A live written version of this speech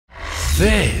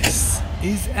This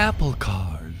is Apple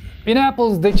Card. In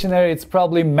Apple's dictionary, it's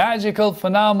probably magical,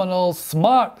 phenomenal,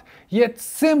 smart, yet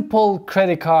simple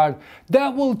credit card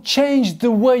that will change the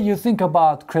way you think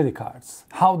about credit cards.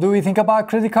 How do we think about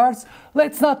credit cards?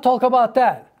 Let's not talk about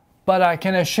that. But I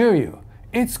can assure you,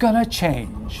 it's gonna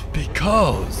change.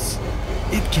 Because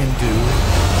it can do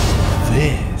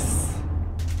this.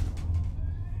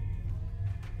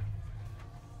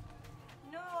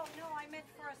 No, I meant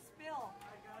for a spill.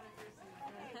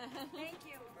 Okay, thank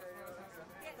you.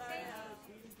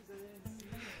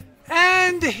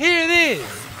 And here it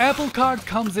is! Apple Card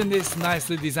comes in this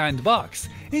nicely designed box.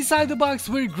 Inside the box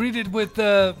we're greeted with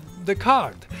the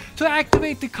card. To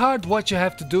activate the card, what you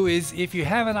have to do is, if you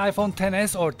have an iPhone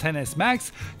XS or XS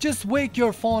Max, just wake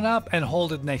your phone up and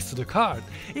hold it next to the card.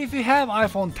 If you have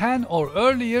iPhone X or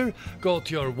earlier, go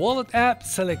to your wallet app,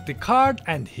 select the card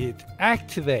and hit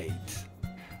activate.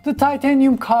 The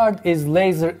titanium card is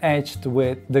laser etched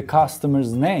with the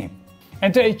customer's name.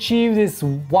 And to achieve this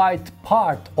white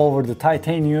part over the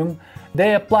titanium,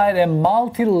 they applied a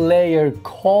multi-layer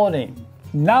coating.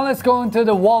 Now let's go into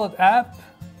the wallet app,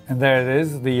 and there it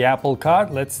is, the Apple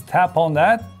Card. Let's tap on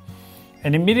that,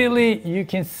 and immediately you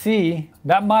can see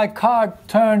that my card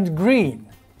turned green.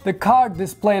 The card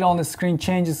displayed on the screen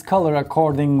changes color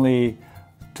accordingly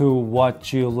to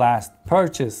what you last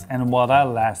purchased, and what I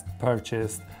last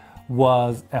purchased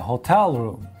was a hotel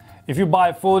room. If you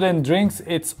buy food and drinks,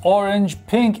 it's orange,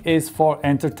 pink is for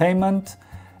entertainment,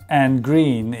 and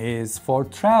green is for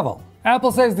travel.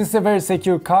 Apple says this is a very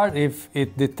secure card. If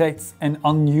it detects an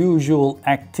unusual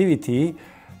activity,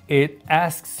 it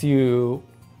asks you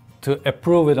to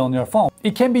approve it on your phone.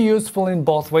 It can be useful in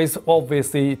both ways.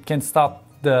 Obviously, it can stop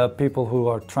the people who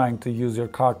are trying to use your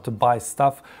card to buy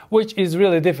stuff, which is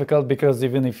really difficult because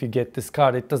even if you get this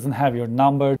card, it doesn't have your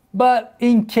number. But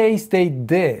in case they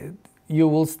did, you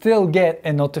will still get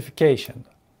a notification.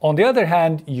 On the other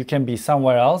hand, you can be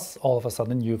somewhere else. All of a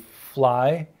sudden you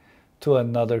fly to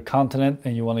another continent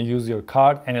and you want to use your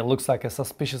card and it looks like a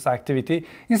suspicious activity.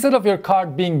 Instead of your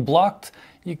card being blocked,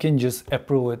 you can just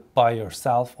approve it by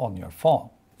yourself on your phone.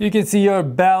 You can see your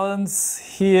balance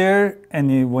here,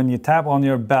 and when you tap on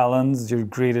your balance, you're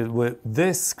greeted with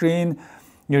this screen.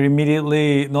 You're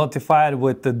immediately notified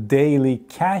with the daily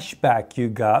cashback you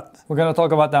got. We're gonna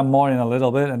talk about that more in a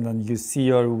little bit, and then you see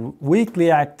your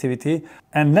weekly activity.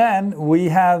 And then we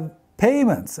have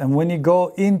payments, and when you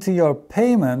go into your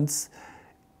payments,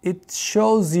 it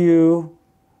shows you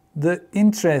the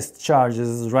interest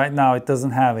charges. Right now it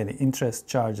doesn't have any interest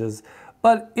charges,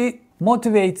 but it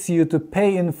motivates you to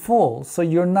pay in full, so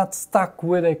you're not stuck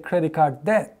with a credit card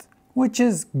debt, which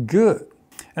is good.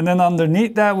 And then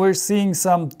underneath that, we're seeing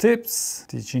some tips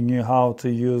teaching you how to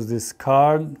use this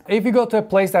card. If you go to a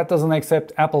place that doesn't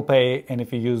accept Apple Pay, and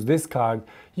if you use this card,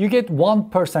 you get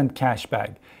 1% cash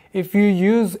back. If you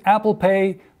use Apple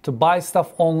Pay to buy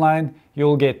stuff online,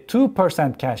 you'll get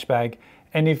 2% cash back.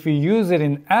 And if you use it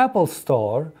in Apple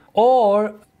Store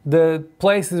or the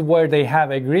places where they have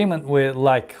agreement with,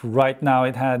 like right now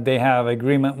they have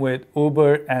agreement with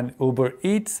Uber and Uber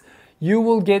Eats, you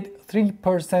will get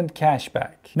 3% cash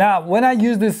back. Now, when I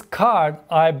use this card,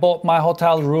 I bought my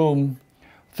hotel room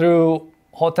through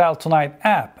Hotel Tonight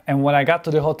app. And when I got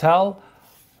to the hotel,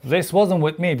 this wasn't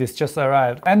with me, this just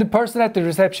arrived. And the person at the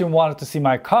reception wanted to see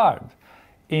my card.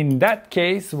 In that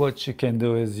case, what you can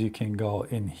do is you can go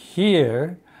in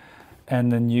here and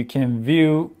then you can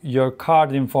view your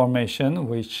card information,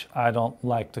 which I don't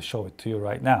like to show it to you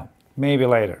right now. Maybe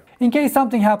later. In case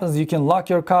something happens, you can lock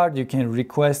your card, you can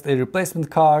request a replacement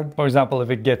card. For example, if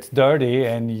it gets dirty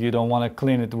and you don't want to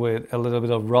clean it with a little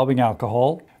bit of rubbing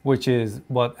alcohol, which is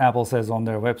what Apple says on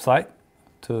their website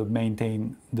to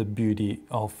maintain the beauty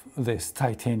of this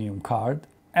titanium card.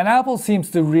 And Apple seems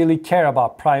to really care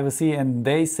about privacy, and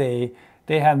they say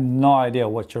they have no idea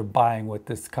what you're buying with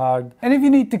this card. And if you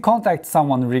need to contact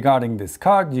someone regarding this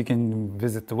card, you can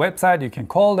visit the website, you can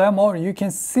call them, or you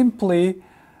can simply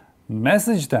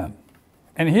message them.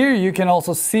 And here you can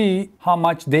also see how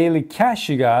much daily cash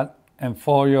you got. And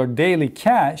for your daily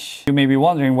cash, you may be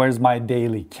wondering, where's my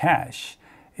daily cash?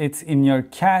 It's in your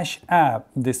cash app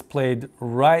displayed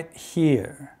right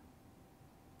here.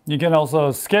 You can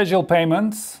also schedule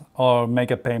payments or make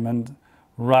a payment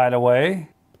right away.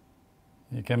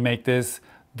 You can make this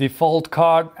default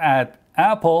card at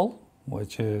Apple,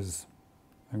 which is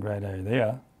a great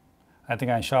idea. I think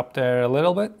I shopped there a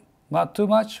little bit. Not too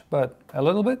much, but a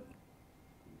little bit.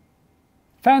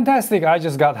 Fantastic, I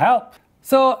just got help.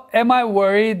 So, am I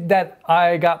worried that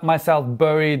I got myself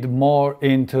buried more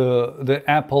into the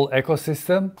Apple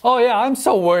ecosystem? Oh yeah, I'm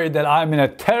so worried that I'm in a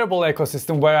terrible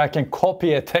ecosystem where I can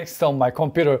copy a text on my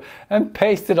computer and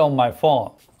paste it on my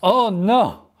phone. Oh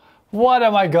no, what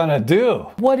am I gonna do?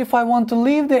 What if I want to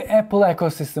leave the Apple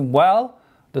ecosystem? Well,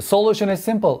 the solution is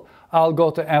simple. I'll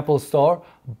go to Apple Store,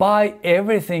 buy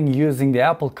everything using the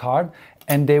Apple Card,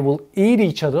 and they will eat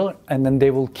each other and then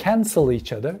they will cancel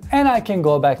each other and I can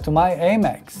go back to my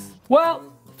Amex. Well,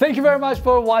 thank you very much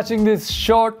for watching this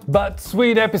short but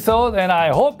sweet episode and I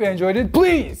hope you enjoyed it.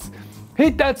 Please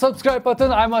hit that subscribe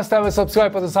button. I must have a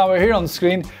subscribe button somewhere here on the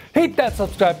screen. Hit that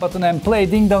subscribe button and play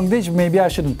Ding Dong Ditch. Maybe I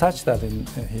shouldn't touch that in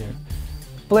here.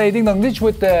 Play Ding Dong Ditch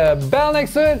with the bell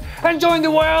next to it and join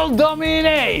the world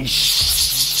domination.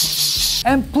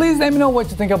 And please let me know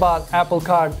what you think about Apple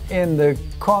Card in the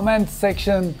comment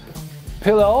section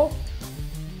below.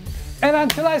 And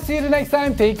until I see you the next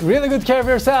time, take really good care of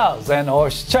yourselves and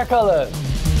hoşça kalın.